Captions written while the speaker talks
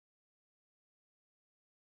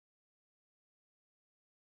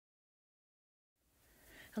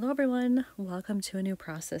Hello everyone, welcome to a new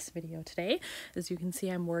process video today. As you can see,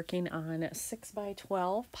 I'm working on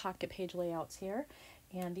 6x12 pocket page layouts here,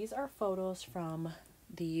 and these are photos from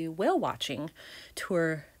the whale watching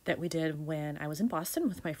tour that we did when I was in Boston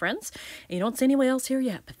with my friends. And you don't see any whales here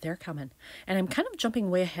yet, but they're coming. And I'm kind of jumping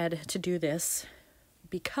way ahead to do this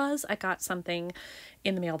because I got something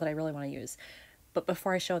in the mail that I really want to use. But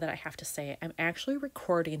before I show that, I have to say I'm actually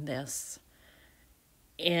recording this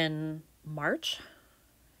in March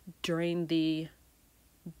during the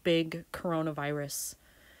big coronavirus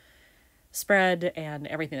spread and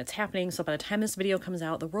everything that's happening. So by the time this video comes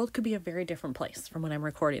out, the world could be a very different place from when I'm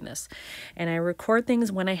recording this. And I record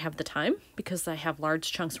things when I have the time because I have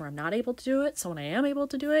large chunks where I'm not able to do it. So when I am able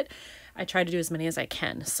to do it, I try to do as many as I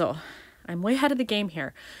can. So I'm way ahead of the game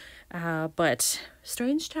here. But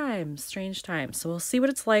strange times, strange times. So we'll see what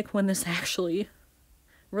it's like when this actually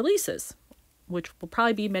releases, which will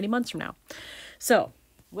probably be many months from now. So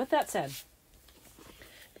with that said,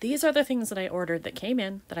 these are the things that I ordered that came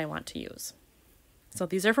in that I want to use. So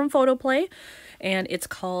these are from Photoplay, and it's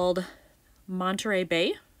called Monterey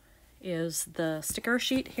Bay is the sticker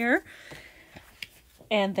sheet here.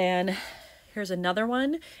 And then here's another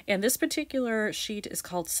one, and this particular sheet is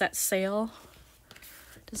called Set Sail.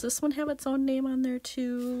 Does this one have its own name on there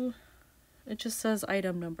too? It just says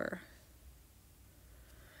item number.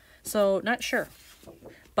 So not sure.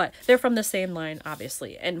 But they're from the same line,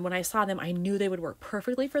 obviously. And when I saw them, I knew they would work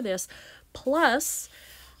perfectly for this. Plus,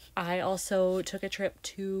 I also took a trip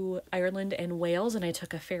to Ireland and Wales, and I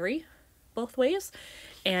took a ferry both ways.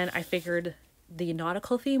 And I figured the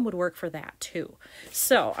nautical theme would work for that too.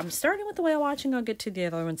 So I'm starting with the whale watching. I'll get to the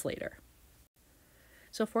other ones later.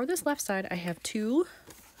 So for this left side, I have two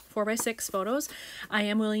 4x6 photos. I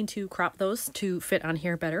am willing to crop those to fit on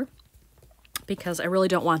here better, because I really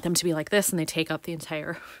don't want them to be like this and they take up the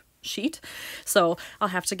entire sheet. So I'll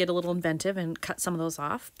have to get a little inventive and cut some of those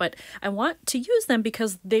off. But I want to use them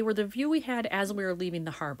because they were the view we had as we were leaving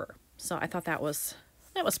the harbor. So I thought that was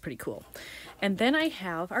pretty cool. And then I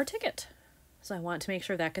have our ticket. So I want to make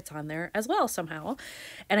sure that gets on there as well somehow.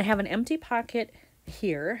 And I have an empty pocket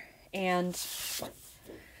here. And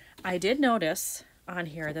I did notice on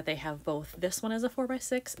here that they have both this one as a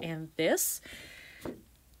 4x6 and this.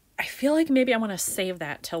 I feel like maybe I want to save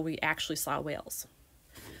that till we actually saw whales.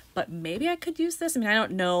 But maybe I could use this. I mean, I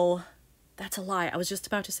don't know. That's a lie. I was just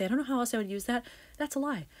about to say, I don't know how else I would use that. That's a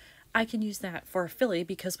lie. I can use that for Philly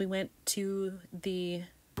because we went to the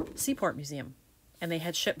Seaport Museum and they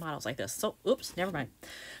had ship models like this. So, oops, never mind.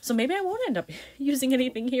 So maybe I won't end up using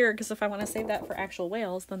anything here because if I want to save that for actual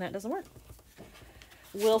whales, then that doesn't work.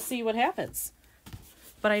 We'll see what happens.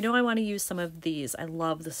 But I know I want to use some of these. I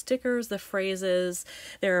love the stickers, the phrases.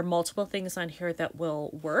 There are multiple things on here that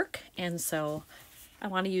will work. And so I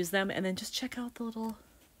want to use them. And then just check out the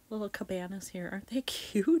little cabanas here. Aren't they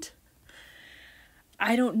cute?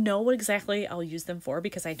 I don't know what exactly I'll use them for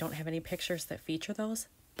because I don't have any pictures that feature those.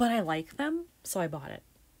 But I like them, so I bought it.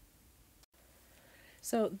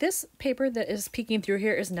 So this paper that is peeking through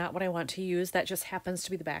here is not what I want to use. That just happens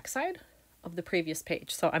to be the backside of the previous page.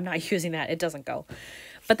 So I'm not using that. It doesn't go.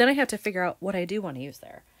 But then I have to figure out what I do want to use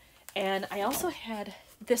there. And I also had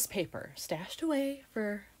this paper stashed away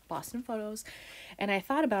for Boston photos. And I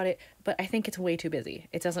thought about it, but I think it's way too busy.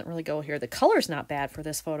 It doesn't really go here. The color's not bad for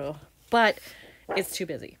this photo, but it's too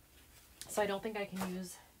busy. So I don't think I can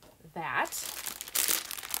use that.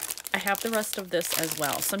 I have the rest of this as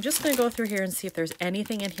well. So I'm just going to go through here and see if there's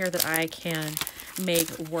anything in here that I can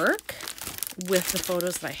make work with the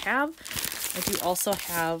photos that I have. I do also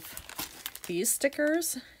have these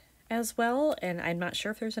stickers as well, and I'm not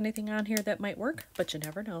sure if there's anything on here that might work, but you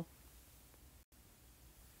never know.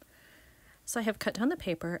 So I have cut down the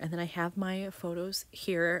paper, and then I have my photos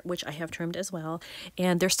here, which I have trimmed as well,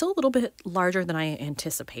 and they're still a little bit larger than I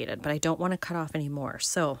anticipated, but I don't want to cut off any more.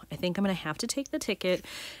 So I think I'm going to have to take the ticket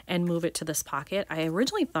and move it to this pocket. I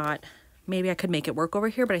originally thought maybe I could make it work over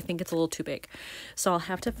here, but I think it's a little too big. So I'll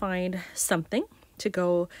have to find something to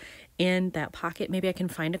go in that pocket. Maybe I can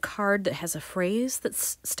find a card that has a phrase that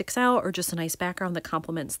sticks out or just a nice background that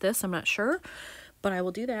complements this. I'm not sure, but I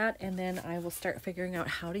will do that, and then I will start figuring out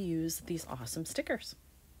how to use these awesome stickers.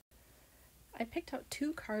 I picked out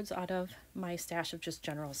two cards out of my stash of just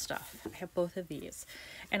general stuff. I have both of these,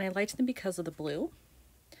 and I liked them because of the blue.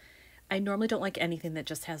 I normally don't like anything that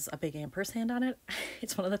just has a big ampersand on it.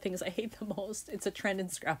 It's one of the things I hate the most. It's a trend in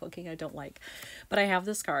scrapbooking I don't like. But I have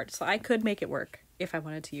this card, so I could make it work if I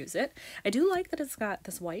wanted to use it. I do like that it's got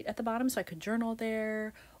this white at the bottom, so I could journal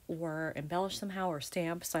there or embellish somehow or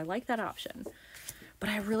stamp. So I like that option. but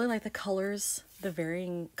I really like the colors, the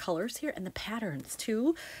varying colors here and the patterns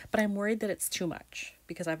too, but I'm worried that it's too much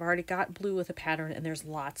because I've already got blue with a pattern and there's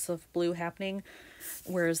lots of blue happening,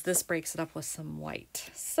 whereas this breaks it up with some white.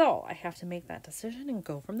 So I have to make that decision and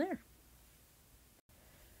go from there.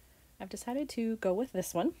 I've decided to go with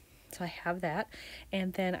this one, so I have that,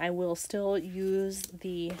 and then I will still use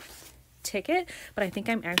the ticket, but I think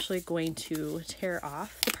I'm actually going to tear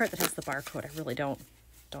off the part that has the barcode. I really don't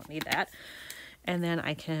need that. And then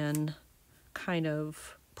I can kind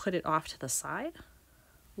of put it off to the side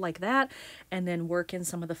like that, and then work in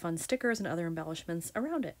some of the fun stickers and other embellishments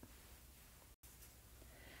around it.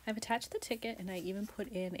 I've attached the ticket and I even put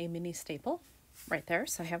in a mini staple right there,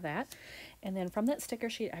 so I have that. And then from that sticker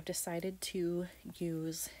sheet, I've decided to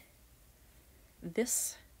use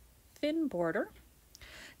this thin border,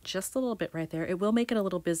 just a little bit right there. It will make it a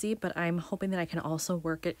little busy, but I'm hoping that I can also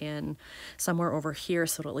work it in somewhere over here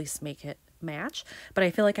so it'll at least make it match. But I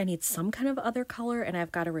feel like I need some kind of other color, and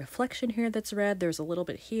I've got a reflection here that's red. There's a little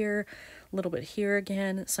bit here, a little bit here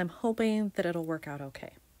again, so I'm hoping that it'll work out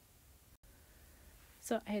okay.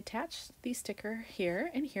 So I attached the sticker here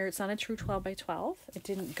and here. It's not a true 12 by 12. It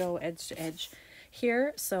didn't go edge to edge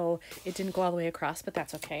here, so it didn't go all the way across, but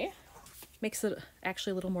that's okay. Makes it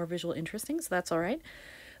actually a little more visual interesting, so that's all right.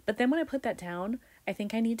 But then when I put that down, I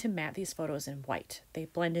think I need to matte these photos in white. They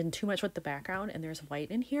blend in too much with the background, and there's white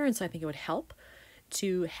in here, and so I think it would help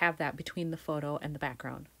to have that between the photo and the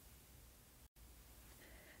background.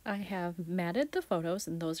 I have matted the photos,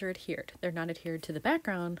 and those are adhered. They're not adhered to the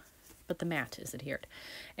background, but the matte is adhered.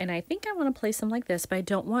 And I think I want to place them like this, but I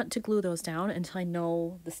don't want to glue those down until I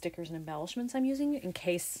know the stickers and embellishments I'm using in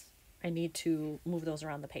case I need to move those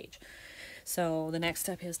around the page. So the next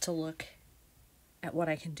step is to look at what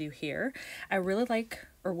I can do here. I really like,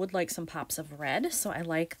 or would like, some pops of red. So I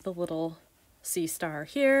like the little sea star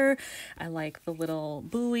here. I like the little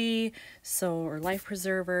buoy, or life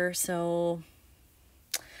preserver. So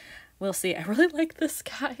we'll see. I really like this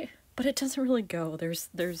guy, but it doesn't really go.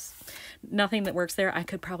 There's nothing that works there. I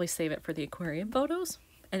could probably save it for the aquarium photos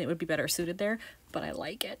and it would be better suited there, but I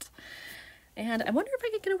like it. And I wonder if I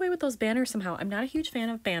could get away with those banners somehow. I'm not a huge fan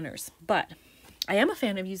of banners, but I am a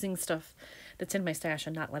fan of using stuff that's in my stash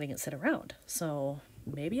and not letting it sit around. So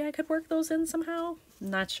maybe I could work those in somehow.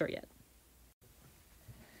 Not sure yet.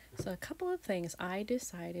 So a couple of things. I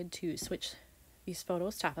decided to switch these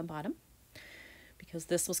photos top and bottom because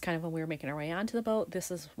this was kind of when we were making our way onto the boat.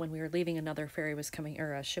 This is when we were leaving, another ferry was coming,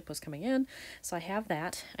 or a ship was coming in. So I have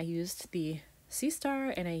that. I used the sea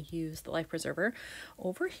star and I used the life preserver.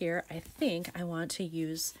 Over here, I think I want to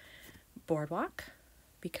use boardwalk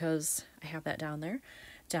because I have that down there,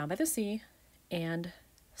 down by the sea, and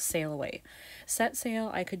sail away. Set sail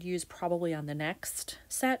I could use probably on the next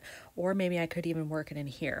set, or maybe I could even work it in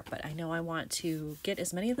here, but I know I want to get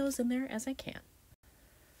as many of those in there as I can.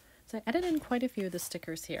 So I added in quite a few of the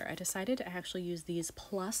stickers here. I decided to actually use these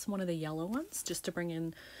plus one of the yellow ones just to bring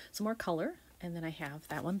in some more color. And then I have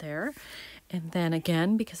that one there. And then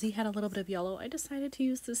again, because he had a little bit of yellow, I decided to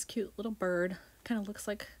use this cute little bird. Kind of looks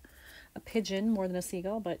like a pigeon more than a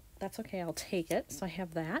seagull, but that's okay. I'll take it. So I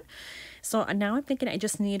have that. So now I'm thinking I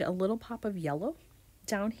just need a little pop of yellow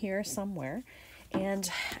down here somewhere. And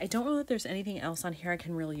I don't know that there's anything else on here I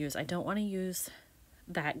can really use. I don't want to use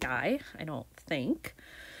that guy, I don't think.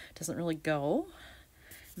 Doesn't really go.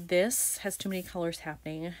 This has too many colors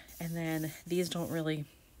happening, and then these don't really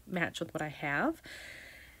match with what I have.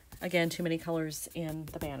 Again, too many colors in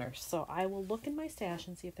the banners. So I will look in my stash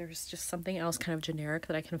and see if there's just something else kind of generic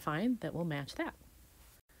that I can find that will match that.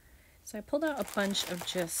 So I pulled out a bunch of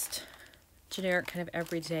just generic kind of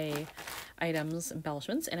everyday items,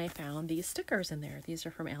 embellishments, and I found these stickers in there. These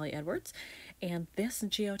are from Allie Edwards, and this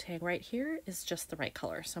geotag right here is just the right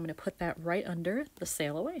color. So I'm going to put that right under the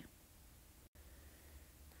sail away.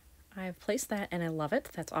 I've placed that and I love it.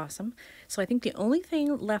 That's awesome. So I think the only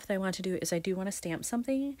thing left that I want to do is I do want to stamp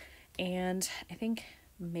something, and I think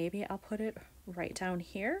maybe I'll put it right down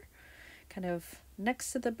here, kind of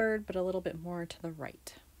next to the bird, but a little bit more to the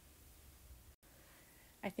right.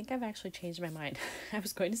 I think I've actually changed my mind. I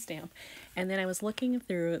was going to stamp, and then I was looking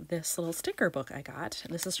through this little sticker book I got.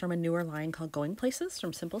 This is from a newer line called Going Places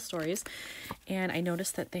from Simple Stories, and I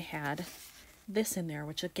noticed that they had this in there,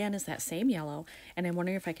 which again is that same yellow, and I'm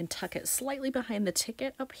wondering if I can tuck it slightly behind the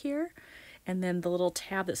ticket up here, and then the little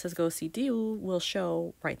tab that says Go See Do will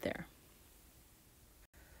show right there.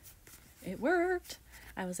 It worked!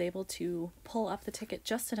 I was able to pull up the ticket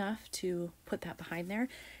just enough to put that behind there,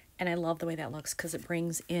 and I love the way that looks because it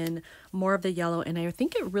brings in more of the yellow, and I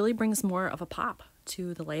think it really brings more of a pop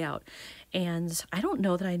to the layout. And I don't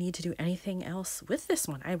know that I need to do anything else with this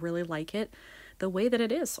one. I really like it. the way that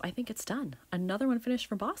it is. So I think it's done. Another one finished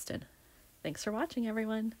from Boston. Thanks for watching,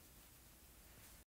 everyone.